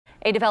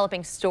A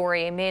developing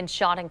story, a man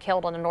shot and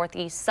killed on the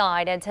northeast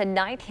side, and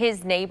tonight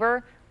his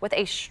neighbor with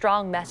a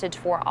strong message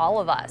for all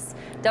of us.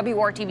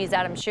 WRTV's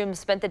Adam Shum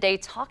spent the day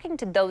talking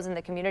to those in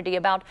the community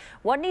about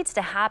what needs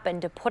to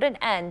happen to put an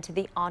end to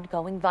the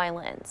ongoing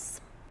violence.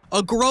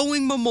 A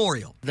growing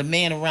memorial. The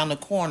man around the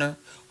corner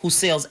who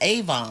sells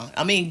Avon,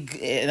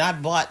 and I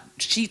bought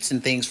sheets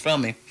and things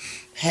from him,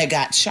 had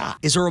got shot.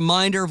 Is a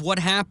reminder of what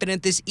happened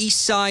at this East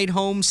Side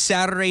home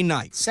Saturday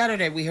night.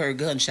 Saturday we heard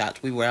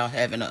gunshots. We were out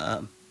having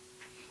a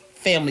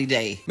family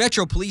day.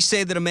 Metro police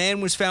say that a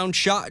man was found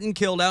shot and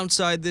killed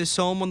outside this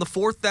home on the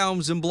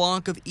 4000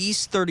 block of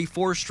East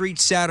 34th Street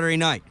Saturday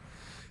night.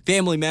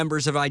 Family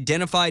members have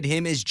identified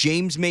him as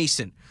James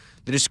Mason.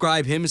 They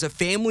describe him as a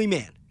family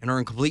man and are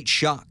in complete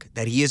shock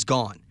that he is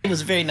gone. He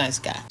was a very nice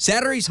guy.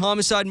 Saturday's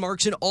homicide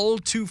marks an all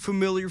too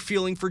familiar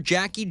feeling for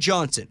Jackie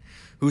Johnson,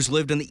 who's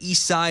lived on the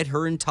East Side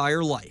her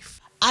entire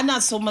life. I'm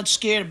not so much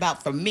scared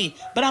about for me,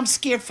 but I'm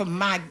scared for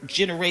my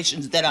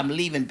generations that I'm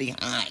leaving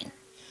behind.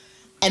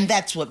 And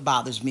that's what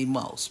bothers me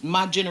most.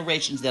 My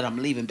generations that I'm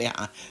leaving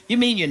behind. You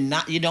mean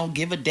you don't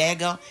give a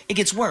daggone? It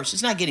gets worse.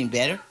 It's not getting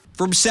better.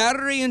 From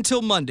Saturday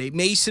until Monday,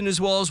 Mason as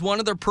well as one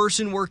other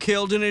person were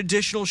killed in an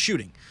additional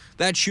shooting.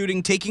 That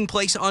shooting taking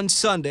place on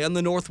Sunday on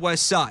the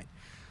northwest side.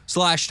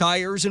 Slashed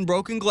tires and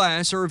broken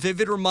glass are a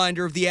vivid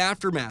reminder of the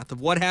aftermath of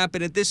what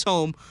happened at this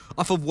home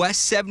off of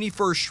West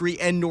 71st Street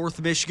and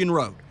North Michigan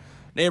Road.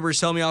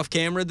 Neighbors tell me off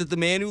camera that the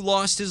man who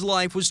lost his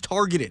life was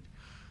targeted.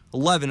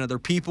 11 other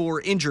people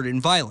were injured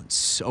in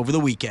violence over the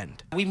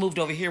weekend. We moved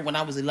over here when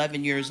I was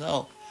 11 years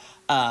old.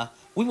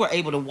 We were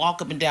able to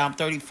walk up and down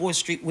 34th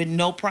Street with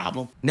no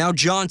problem. Now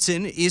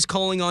Johnson is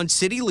calling on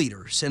city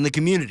leaders and the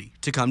community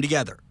to come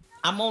together.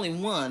 I'm only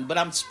one, but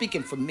I'm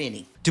speaking for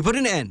many. To put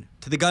an end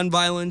to the gun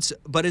violence,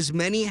 but as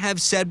many have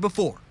said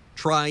before,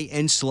 try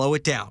and slow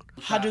it down.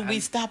 How do we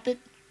stop it?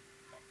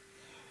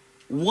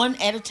 One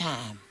at a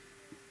time.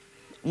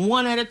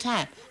 One at a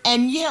time.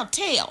 And yeah,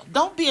 tell.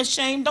 Don't be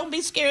ashamed. Don't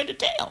be scared to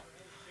tell.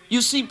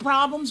 You see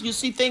problems, you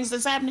see things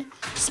that's happening,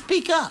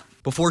 speak up.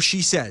 Before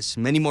she says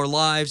many more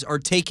lives are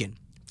taken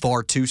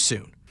far too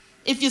soon.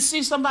 If you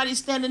see somebody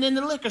standing in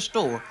the liquor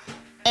store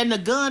and the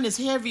gun is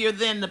heavier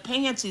than the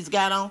pants he's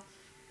got on,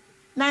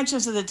 9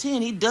 chances out of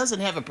 10, he doesn't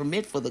have a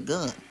permit for the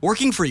gun.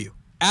 Working for you,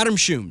 Adam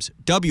Shums,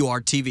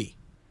 WRTV.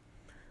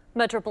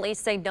 Metro Police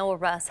say no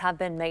arrests have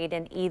been made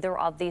in either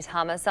of these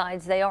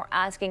homicides. They are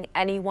asking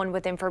anyone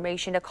with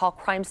information to call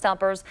Crime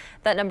Stoppers.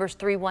 That number's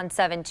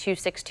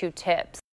 317-262-TIPS.